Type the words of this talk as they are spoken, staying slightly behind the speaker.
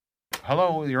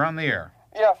Hello, you're on the air.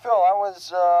 Yeah, Phil, I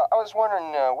was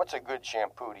wondering what's a good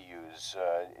shampoo to use.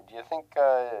 Do you think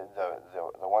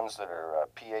the ones that are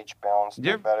pH balanced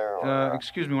are better? Or,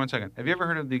 excuse me one second. Have you ever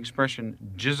heard of the expression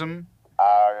jism?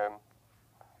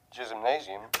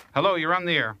 Gymnasium. Hello, you're on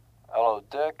the air. Hello,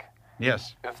 Dick.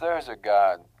 Yes. If there's a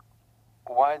God,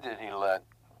 why did he let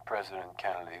President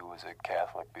Kennedy, who was a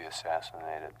Catholic, be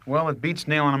assassinated? Well, it beats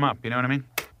nailing him up, you know what I mean?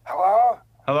 Hello?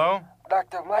 Hello?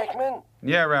 Dr. Blakeman?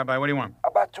 Yeah, Rabbi, what do you want?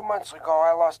 About 2 months ago,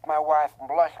 I lost my wife,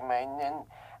 Blakeman, and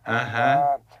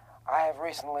I have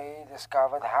recently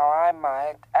discovered how I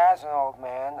might, as an old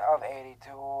man of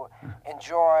 82,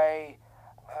 enjoy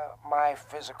my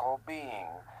physical being.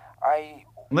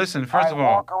 Listen, first of all,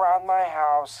 I walk around my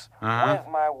house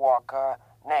with my walker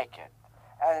naked.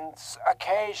 And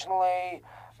occasionally,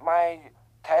 my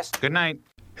test... Good night.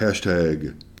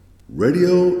 Hashtag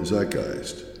Radio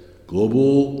ZEITGEIST,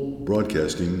 Global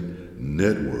Broadcasting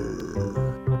Network.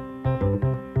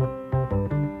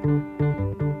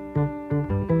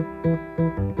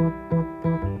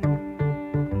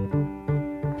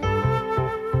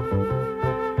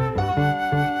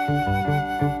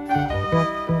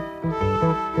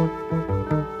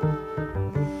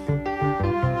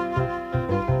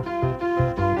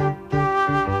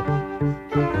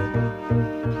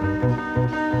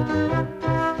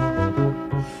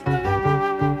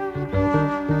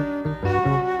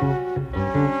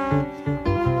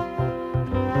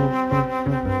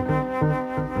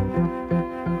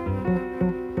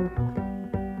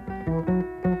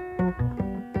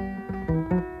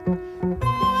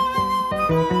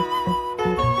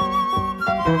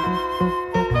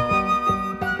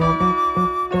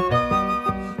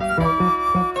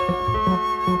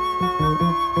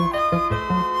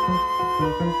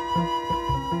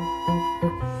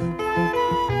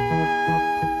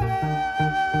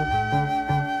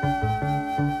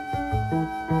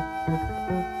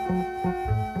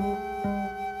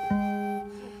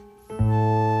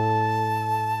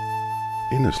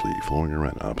 Aimlessly flowing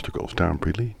around obstacles. Tom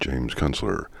Preeley, James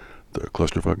Kunstler, the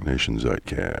Clusterfuck Nation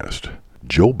ZEITcast.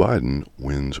 Joe Biden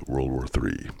wins World War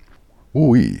III.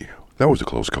 Ooh-wee, that was a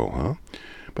close call, huh?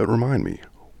 But remind me,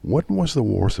 what was the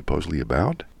war supposedly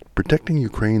about? Protecting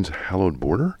Ukraine's hallowed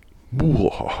border?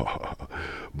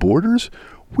 Borders?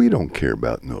 We don't care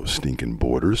about no stinking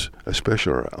borders,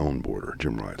 especially our own border,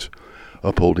 Jim writes.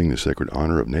 Upholding the sacred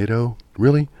honor of NATO?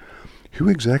 Really? Who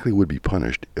exactly would be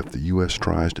punished if the U.S.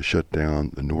 tries to shut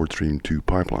down the Nord Stream 2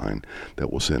 pipeline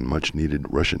that will send much-needed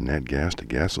Russian nat gas to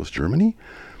gasless Germany?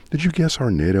 Did you guess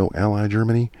our NATO ally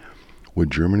Germany?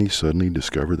 Would Germany suddenly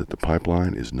discover that the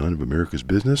pipeline is none of America's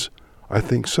business? I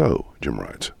think so, Jim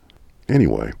writes.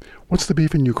 Anyway, what's the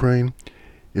beef in Ukraine?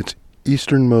 Its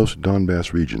easternmost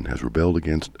Donbass region has rebelled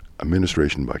against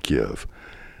administration by Kiev.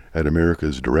 At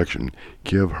America's direction,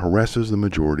 Kiev harasses the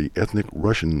majority ethnic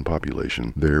Russian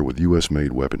population there with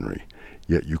U.S.-made weaponry.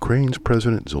 Yet Ukraine's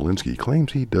President Zelensky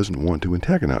claims he doesn't want to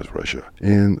antagonize Russia,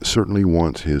 and certainly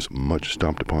wants his much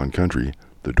stomped-upon country,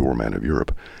 the doormat of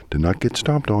Europe, to not get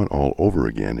stomped on all over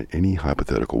again in any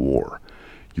hypothetical war.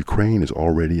 Ukraine is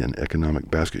already an economic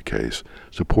basket case,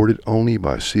 supported only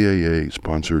by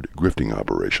CIA-sponsored grifting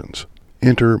operations.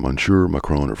 Enter Monsieur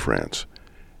Macron of France.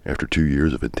 After 2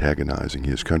 years of antagonizing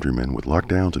his countrymen with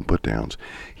lockdowns and put-downs,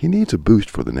 he needs a boost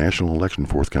for the national election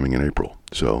forthcoming in April.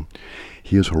 So,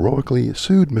 he has heroically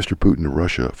sued Mr. Putin of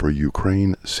Russia for a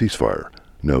Ukraine ceasefire.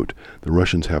 Note, the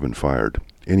Russians haven't fired.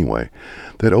 Anyway,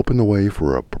 that opened the way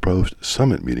for a proposed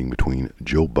summit meeting between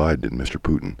Joe Biden and Mr.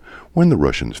 Putin, when the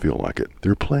Russians feel like it.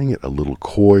 They're playing it a little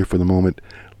coy for the moment,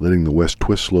 letting the West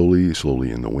twist slowly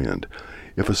in the wind.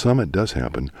 If a summit does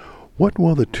happen, what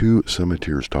will the two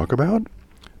summiteers talk about?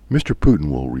 Mr. Putin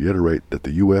will reiterate that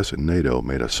the U.S. and NATO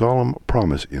made a solemn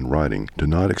promise in writing to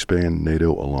not expand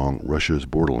NATO along Russia's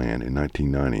borderland in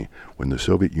 1990 when the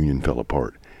Soviet Union fell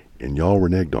apart, and y'all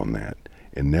reneged on that,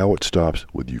 and now it stops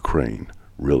with Ukraine.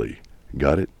 Really?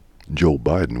 Got it? Joe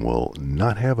Biden will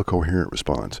not have a coherent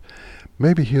response.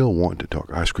 Maybe he'll want to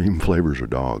talk ice cream flavors or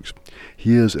dogs.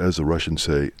 He is, as the Russians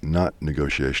say, not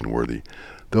negotiation worthy,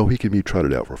 though he can be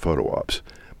trotted out for photo ops.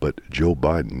 But Joe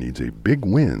Biden needs a big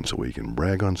win so he can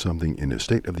brag on something in his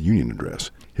State of the Union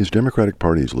address. His Democratic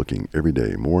Party is looking every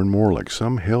day more and more like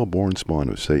some hell-born spawn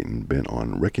of Satan bent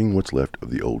on wrecking what's left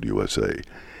of the old USA.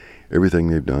 Everything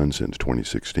they've done since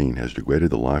 2016 has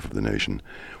degraded the life of the nation,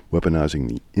 weaponizing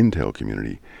the intel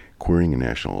community, queering a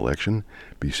national election,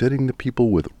 besetting the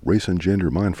people with race and gender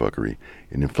mindfuckery,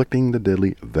 and inflicting the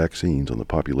deadly vaccines on the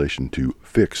population to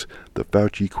fix the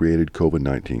Fauci-created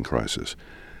COVID-19 crisis.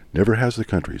 Never has the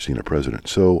country seen a president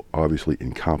so obviously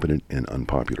incompetent and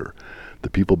unpopular. The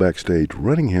people backstage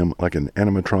running him like an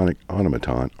animatronic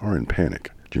automaton are in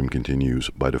panic. Jim continues,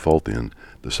 by default then,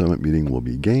 the summit meeting will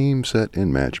be game, set,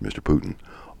 and match Mr. Putin.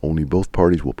 Only both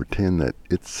parties will pretend that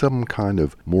it's some kind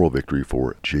of moral victory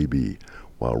for JB,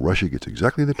 while Russia gets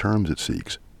exactly the terms it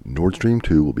seeks. Nord Stream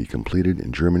 2 will be completed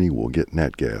and Germany will get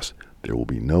nat gas. There will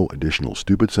be no additional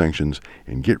stupid sanctions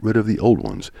and get rid of the old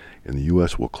ones, and the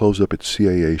U.S. will close up its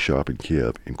CIA shop in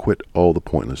Kiev and quit all the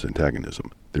pointless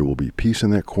antagonism. There will be peace in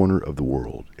that corner of the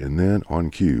world, and then, on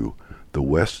cue, the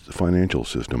West's financial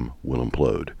system will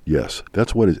implode. Yes,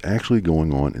 that's what is actually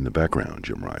going on in the background,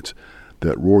 Jim writes.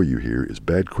 That roar you hear is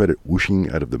bad credit whooshing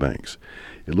out of the banks.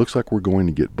 It looks like we're going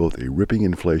to get both a ripping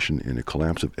inflation and a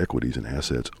collapse of equities and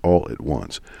assets all at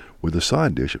once, with a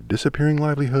side dish of disappearing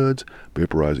livelihoods,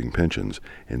 vaporizing pensions,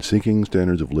 and sinking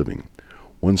standards of living.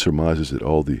 One surmises that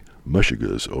all the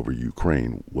mushigas over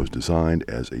Ukraine was designed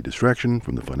as a distraction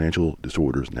from the financial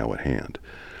disorders now at hand.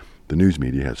 The news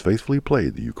media has faithfully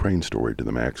played the Ukraine story to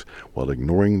the max while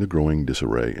ignoring the growing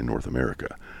disarray in North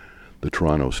America. The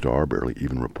Toronto Star barely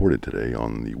even reported today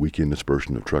on the weekend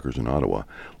dispersion of truckers in Ottawa,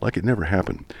 like it never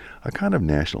happened, a kind of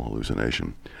national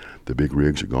hallucination. The big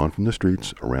rigs are gone from the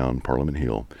streets around Parliament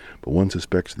Hill, but one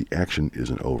suspects the action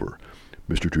isn't over.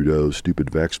 Mr. Trudeau's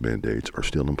stupid vax mandates are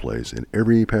still in place, and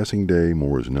every passing day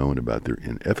more is known about their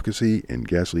inefficacy and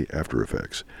ghastly after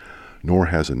effects. Nor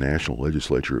has the National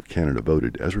Legislature of Canada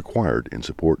voted as required in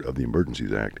support of the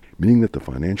Emergencies Act, meaning that the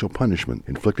financial punishment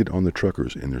inflicted on the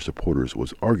truckers and their supporters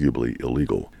was arguably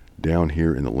illegal. Down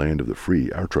here in the land of the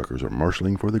free, our truckers are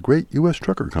marshaling for the great U.S.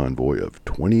 trucker convoy of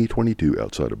 2022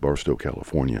 outside of Barstow,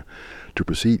 California, to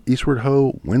proceed eastward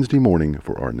ho Wednesday morning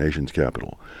for our nation's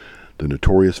capital. The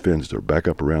notorious feds are back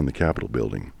up around the Capitol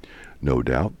building. No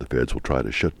doubt the feds will try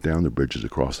to shut down the bridges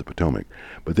across the Potomac,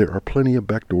 but there are plenty of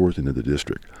back doors into the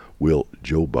district. Will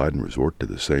Joe Biden resort to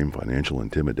the same financial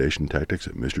intimidation tactics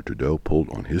that Mr. Trudeau pulled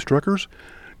on his truckers?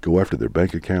 Go after their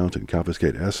bank accounts and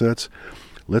confiscate assets?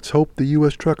 Let's hope the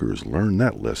U.S. truckers learn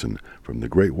that lesson from the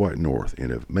Great White North and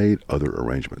have made other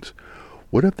arrangements.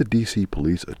 What if the D.C.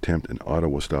 police attempt an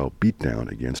Ottawa-style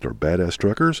beatdown against our badass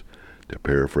truckers? To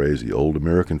paraphrase the old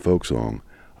American folk song,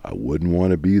 I wouldn't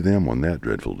want to be them on that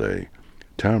dreadful day.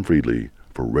 Tom Friedley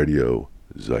for Radio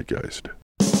ZEITGEIST.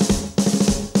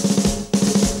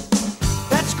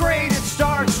 That's great, it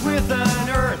starts with an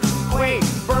earthquake,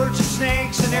 birds and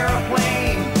snakes, an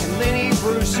airplane, and Lenny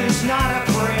Bruce is not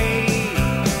afraid.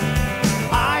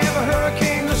 I have a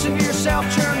hurricane, listen to yourself,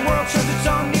 churn, world serves its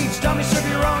own needs, dummy serve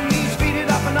your own needs, beat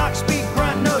it up an ox, beat,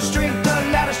 grunt, no strength, the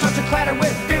ladder starts to clatter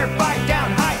with fear, fight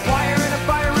down, high wire and a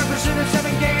fire, represented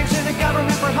 7 games in a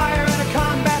government for hire and a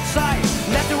combat site,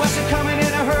 left to west and coming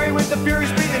in a hurry with the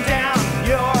furies breathing down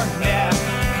your neck.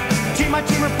 Team by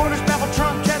team reporters babble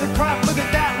Trump, tether crop, look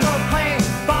at that, no plane,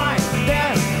 fine,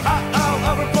 then,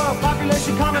 overflow,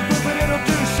 population common food, but it'll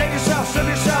do, save yourself, serve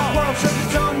yourself, world serves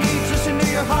its own needs, listen to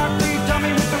your heartbeat,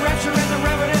 dummy with the rapture and the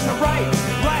reverend and the right,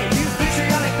 you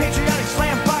patriotic,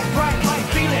 slam, fight, bright, light,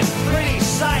 feeling, pretty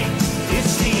sight,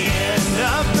 it's the end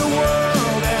of the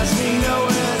world as we know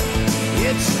it,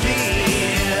 it's the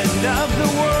end of the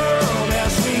world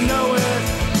as we know it,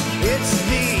 it's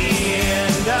the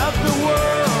end of the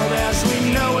world as we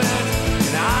know it,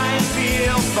 and I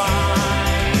feel fine.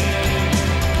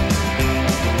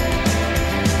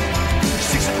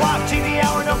 6 o'clock TV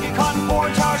hour, don't get caught in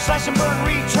foreign tower, slice and burn,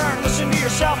 return, listen to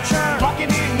yourself churn, locking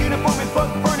in, uniform and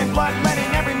book, burning blood, letting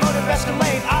every motive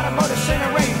escalate, automotive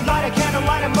incinerate, light a candle,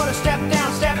 light a motive, step down,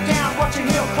 watching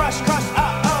heel crush,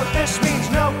 this means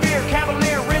no fear,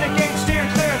 cavalier, renegade, steer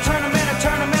clear, a tournament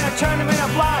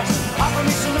of lies, offer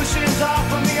me solutions,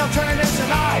 offer me alternatives,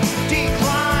 and I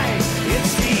decline.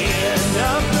 It's the end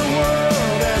of the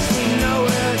world as we know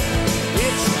it,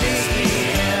 it's the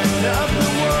end of the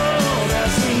world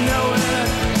as we know it,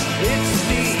 it's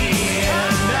the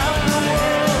end of the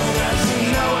world as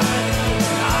we know it,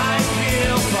 and I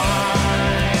feel fine. It's the end of the world as we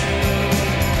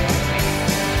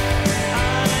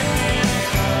know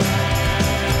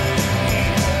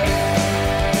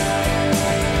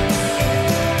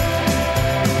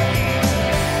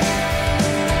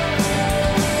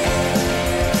it,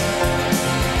 it's the end of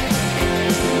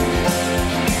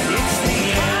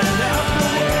the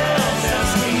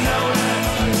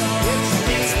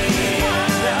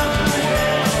world as we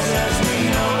know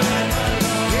it, it's the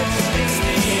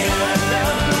end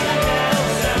of the world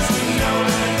as we know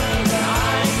it, and I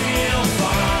feel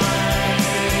fine.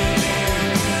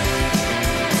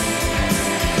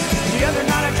 The other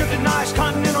night I drifted nice,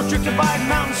 continental drift divide,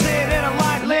 mountain sit in a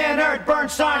line, Leonard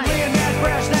Bernstein, Leonard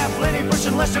Brezhnev, Lenny Bruce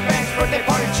and Lester Banks, birthday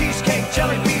party, cheesecake,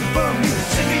 jelly bean, boom, you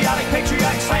symbiotic,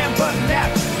 patriotic, slam button, that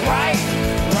right.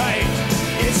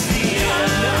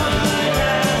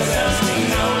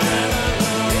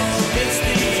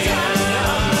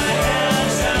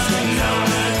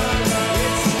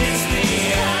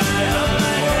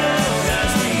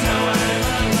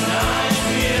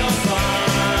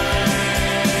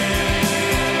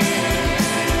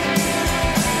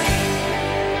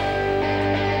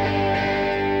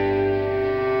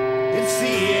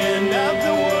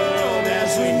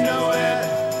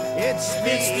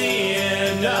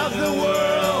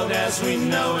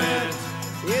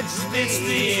 It's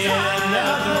the end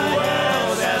of the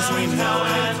world as we know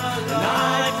it.